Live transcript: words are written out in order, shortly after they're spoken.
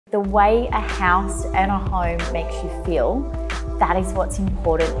The way a house and a home makes you feel, that is what's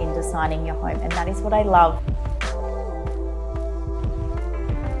important in designing your home, and that is what I love.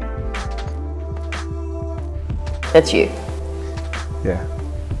 That's you. Yeah.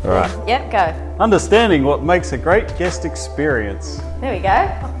 All right. Yep, go. Understanding what makes a great guest experience. There we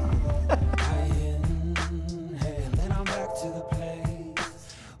go.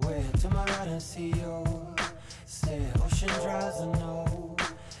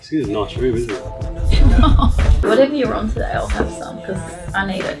 This is a nice room, isn't it? Whatever you're on today, I'll have some because I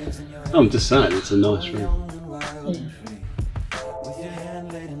need it. I'm just saying, it's a nice room. Yeah.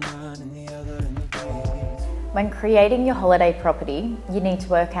 When creating your holiday property, you need to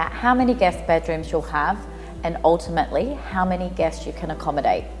work out how many guest bedrooms you'll have and ultimately how many guests you can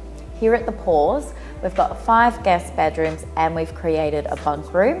accommodate. Here at the Pause, we've got 5 guest bedrooms and we've created a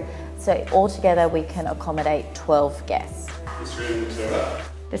bunk room. So altogether we can accommodate 12 guests. This room looks alright.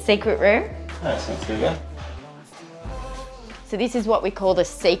 The secret room. That's not too bad. So this is what we call the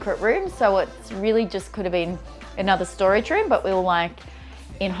secret room. So it's really just could have been another storage room, but we were like,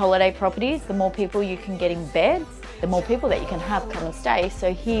 in holiday properties, the more people you can get in beds, the more people that you can have come and stay.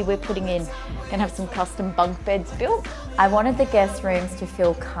 So here we're putting in, gonna have some custom bunk beds built. I wanted the guest rooms to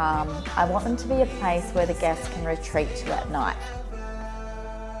feel calm. I want them to be a place where the guests can retreat to at night.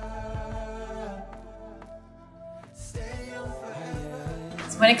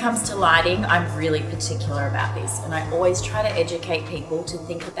 When it comes to lighting, I'm really particular about this, and I always try to educate people to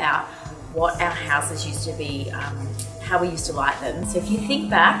think about what our houses used to be, how we used to light them. So if you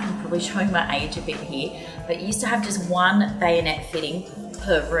think back, I'm probably showing my age a bit here, but you used to have just one bayonet fitting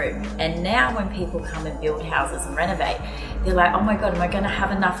per room. And now when people come and build houses and renovate, they're like, oh my God, am I gonna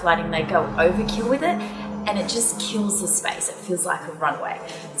have enough lighting? They go overkill with it, and it just kills the space. It feels like a runway.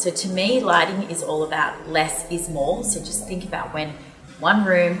 So to me, lighting is all about less is more. So just think about when one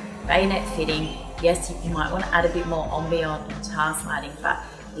room, bayonet fitting, yes, you might want to add a bit more ambient and task lighting, but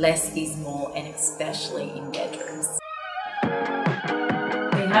less is more, and especially in bedrooms. We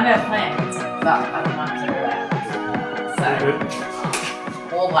have our plans, but I don't want to do that.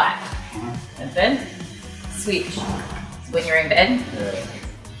 So, all light. And then, switch. So when you're in bed. Yeah.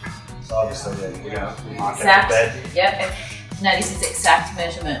 So obviously, yeah, you're going to mark exact, out the bed. Yep. No, this is exact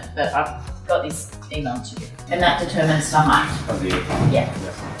measurement, but I've got this email to you. And that determines the height. Of the Yeah.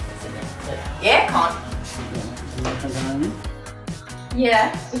 Yeah,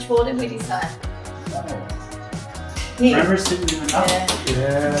 yeah, which wall did we decide? Here. Remember sitting in the top?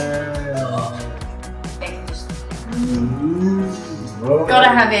 Yeah. Air conditioning. Whoa. Gotta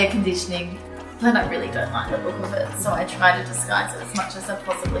have air conditioning, but I really don't like the look of it, so I try to disguise it as much as I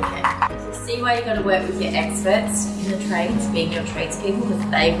possibly can. So see why you gotta work with your experts in the trades, being your tradespeople, because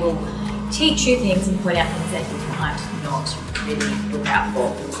they will teach you things and point out things that you might not really look out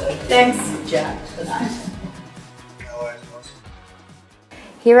for. So thanks, Jack, for that.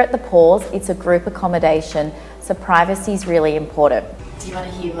 Here at the Pause, it's a group accommodation, so privacy is really important. Do you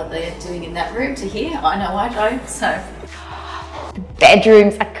want to hear what they're doing in that room to hear? I know I don't, so. The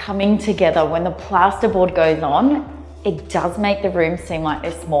bedrooms are coming together. When the plasterboard goes on, it does make the room seem like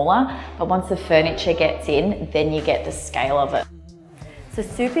they're smaller, but once the furniture gets in, then you get the scale of it. So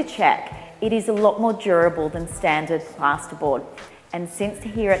super check. It is a lot more durable than standard plasterboard. And since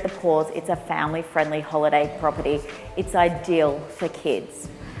here at the Pause, it's a family-friendly holiday property, it's ideal for kids.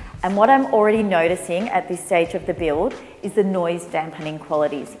 And what I'm already noticing at this stage of the build is the noise dampening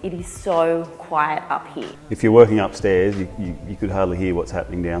qualities. It is so quiet up here. If you're working upstairs, you could hardly hear what's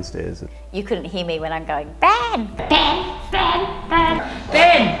happening downstairs. You couldn't hear me when I'm going, Ben, Ben, Ben, Ben,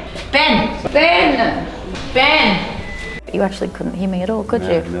 Ben, Ben, Ben, Ben. You actually couldn't hear me at all, could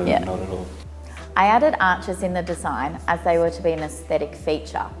you? No, yeah. Not at all. I added arches in the design as they were to be an aesthetic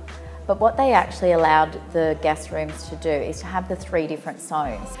feature. But what they actually allowed the guest rooms to do is to have the 3 different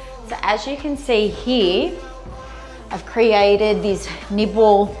zones. So as you can see here, I've created this nib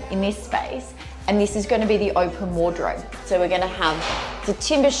wall in this space, and this is going to be the open wardrobe. So we're going to have the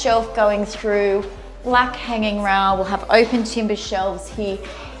timber shelf going through, black hanging rail, we'll have open timber shelves here.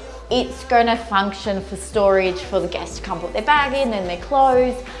 It's going to function for storage for the guests to come put their bag in and their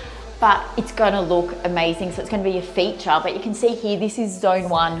clothes, but it's going to look amazing. So it's going to be a feature, but you can see here, this is zone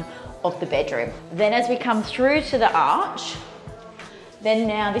 1 of the bedroom. Then as we come through to the arch, then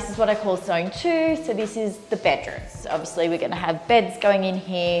now this is what I call zone 2. So this is the bedroom. So obviously we're going to have beds going in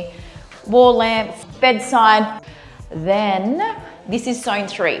here, wall lamps, bedside. Then this is zone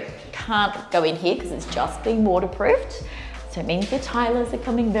 3. Can't go in here because it's just been waterproofed. So it means the tilers are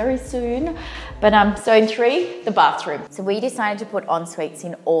coming very soon. But zone 3, the bathroom. So we decided to put ensuites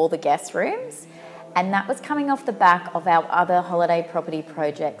in all the guest rooms. And that was coming off the back of our other holiday property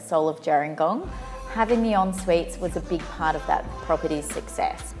project, Soul of Gerringong. Having the Ensuites was a big part of that property's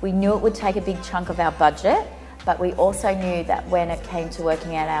success. We knew it would take a big chunk of our budget, but we also knew that when it came to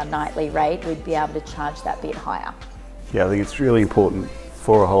working out our nightly rate, we'd be able to charge that bit higher. Yeah, I think it's really important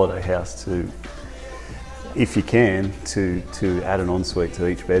for a holiday house to, if you can, to add an ensuite to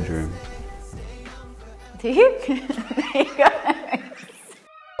each bedroom. Do you? There you go.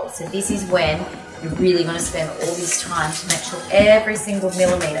 So this is when you really want to spend all this time to make sure every single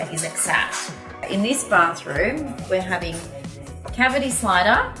millimetre is exact. In this bathroom, we're having cavity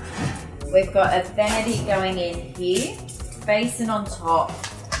slider. We've got a vanity going in here, basin on top,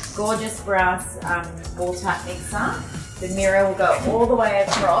 gorgeous brass wall tap mixer. The mirror will go all the way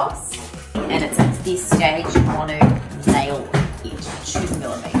across, and it's at this stage you want to nail it to 2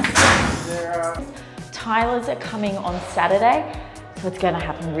 millimetres. Tilers are coming on Saturday, so it's going to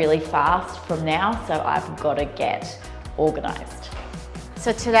happen really fast from now, so I've got to get organised.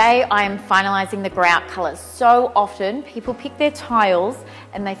 So today I am finalising the grout colours. So often people pick their tiles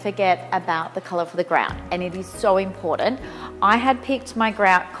and they forget about the colour for the grout, and it is so important. I had picked my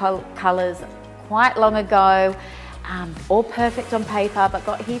grout colours quite long ago, all perfect on paper, but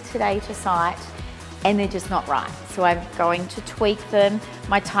got here today to site and they're just not right. So I'm going to tweak them.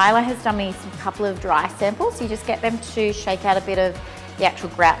 My tiler has done me a couple of dry samples. So you just get them to shake out a bit of the actual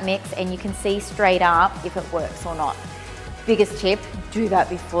grout mix and you can see straight up if it works or not. Biggest tip, do that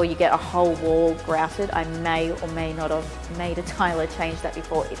before you get a whole wall grouted. I may or may not have made a tiler change that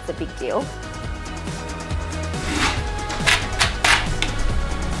before. It's a big deal.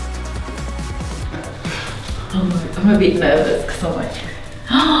 I'm a bit nervous because I'm like,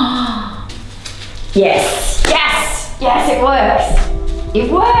 yes, yes, yes, it works. It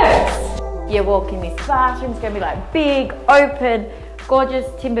works. You walk in this bathroom, it's going to be like big, open, gorgeous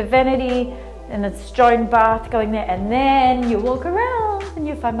timber vanity, and a stone bath going there, and then you walk around and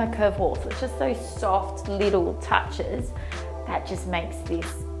you find my curved wall. So it's just those soft little touches that just makes this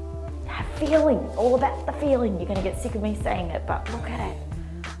feeling, all about the feeling. You're going to get sick of me saying it, but look at it.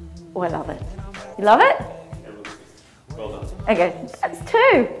 Oh, I love it. You love it? Well done. Okay, that's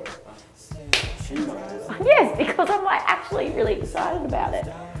 2. Yes, because I'm like actually really excited about it.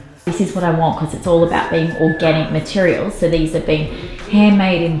 This is what I want because it's all about being organic materials. So these have been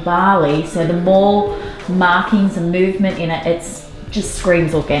handmade in Bali. So the more markings and movement in it, it just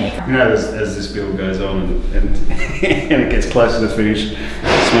screams organic. You know, as this build goes on and it gets closer to finish,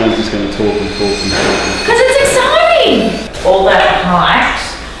 Simone's just going to talk and talk and talk. Because it's exciting! All that height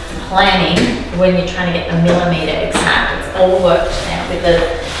planning when you're trying to get the millimetre exact, it's all worked out with the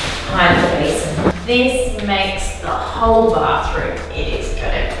height of the basin. This makes the whole bathroom, it is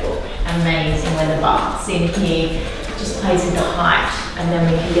going to look amazing when the bath's in here. It just plays with the height and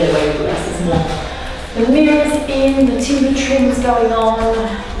then we can get away with less. There's more. The mirrors in, the timber trim's going on,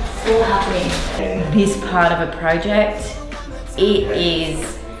 it's all happening. This part of a project, it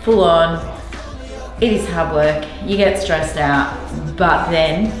is full on, it is hard work, you get stressed out, but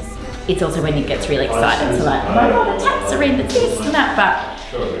then it's also when it gets really exciting. So like, oh my god, the taps are in, the this and that, but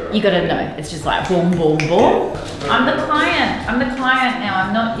you gotta know, it's just like boom, boom, boom. I'm the client now,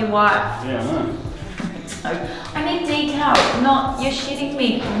 I'm not your wife. Yeah, I know. So I need detail, not you're shitting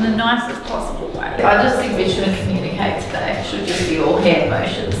me in the nicest possible way. I just think we shouldn't communicate today. It should just be all hand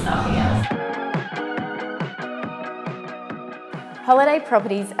motions, nothing else. Holiday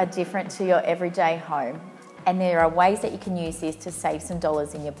properties are different to your everyday home, and there are ways that you can use this to save some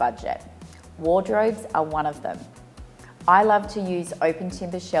dollars in your budget. Wardrobes are one of them. I love to use open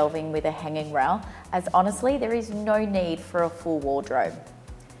timber shelving with a hanging rail, as honestly there is no need for a full wardrobe.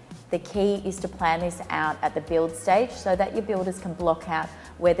 The key is to plan this out at the build stage so that your builders can block out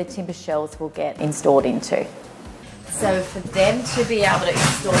where the timber shelves will get installed into. So for them to be able to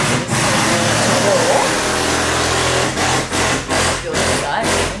install this wall,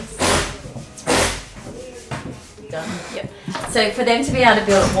 done. Yep. So for them to be able to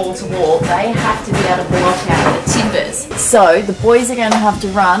build it wall to wall, they have to be able to block out the timbers. So the boys are going to have to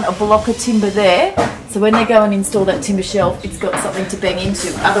run a block of timber there. So when they go and install that timber shelf, it's got something to bang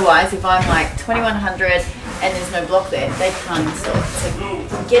into. Otherwise, if I'm like 2100 and there's no block there, they can't install it.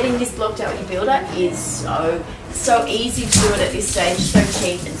 So getting this blocked out with your builder is so easy to do it at this stage, so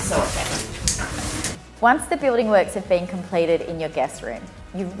cheap and so effective. Once the building works have been completed in your guest room,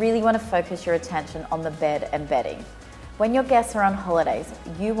 you really want to focus your attention on the bed and bedding. When your guests are on holidays,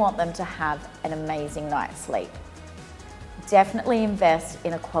 you want them to have an amazing night's sleep. Definitely invest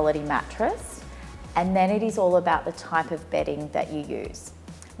in a quality mattress, and then it is all about the type of bedding that you use.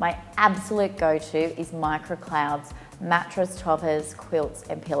 My absolute go-to is Microcloud's mattress toppers, quilts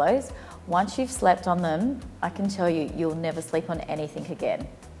and pillows. Once you've slept on them, I can tell you, you'll never sleep on anything again.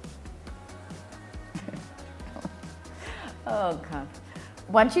 Oh God.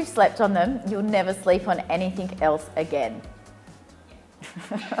 Once you've slept on them, you'll never sleep on anything else again.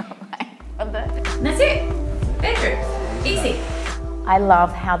 And that's it. Bedroom. Easy. I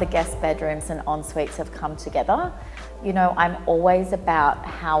love how the guest bedrooms and en-suites have come together. You know, I'm always about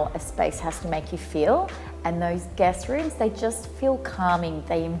how a space has to make you feel, and those guest rooms, they just feel calming.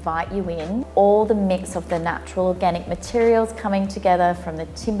 They invite you in. All the mix of the natural organic materials coming together, from the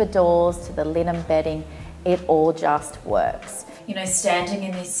timber doors to the linen bedding, it all just works. You know, standing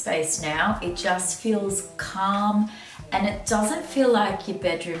in this space now, it just feels calm, and it doesn't feel like your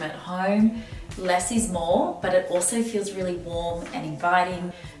bedroom at home. Less is more, but it also feels really warm and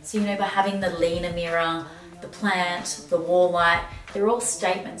inviting. So, you know, by having the Lena mirror, the plant, the wall light, they're all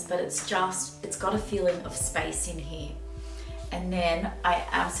statements, but it's got a feeling of space in here. And then I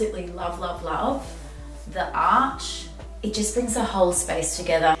absolutely love, love, love the arch. It just brings the whole space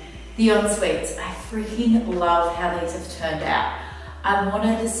together. The en-suites, I freaking love how these have turned out. I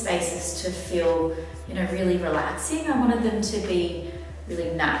wanted the spaces to feel, you know, really relaxing. I wanted them to be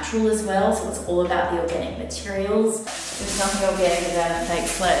really natural as well, so it's all about the organic materials. There's nothing organic about a fake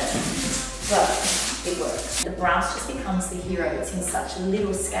sledge, but it works. The brass just becomes the hero. It's in such a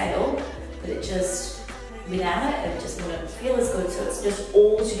little scale, but it just, without it just wouldn't feel as good. So it's just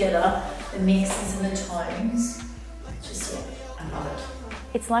all together, the mixes and the tones. Just, yeah, I love it.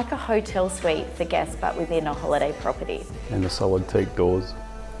 It's like a hotel suite for guests, but within a holiday property. And the solid teak doors,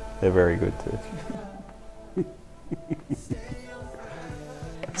 they're very good too.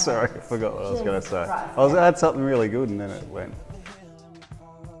 Sorry, I forgot what I was going to say. I had something really good and then it went.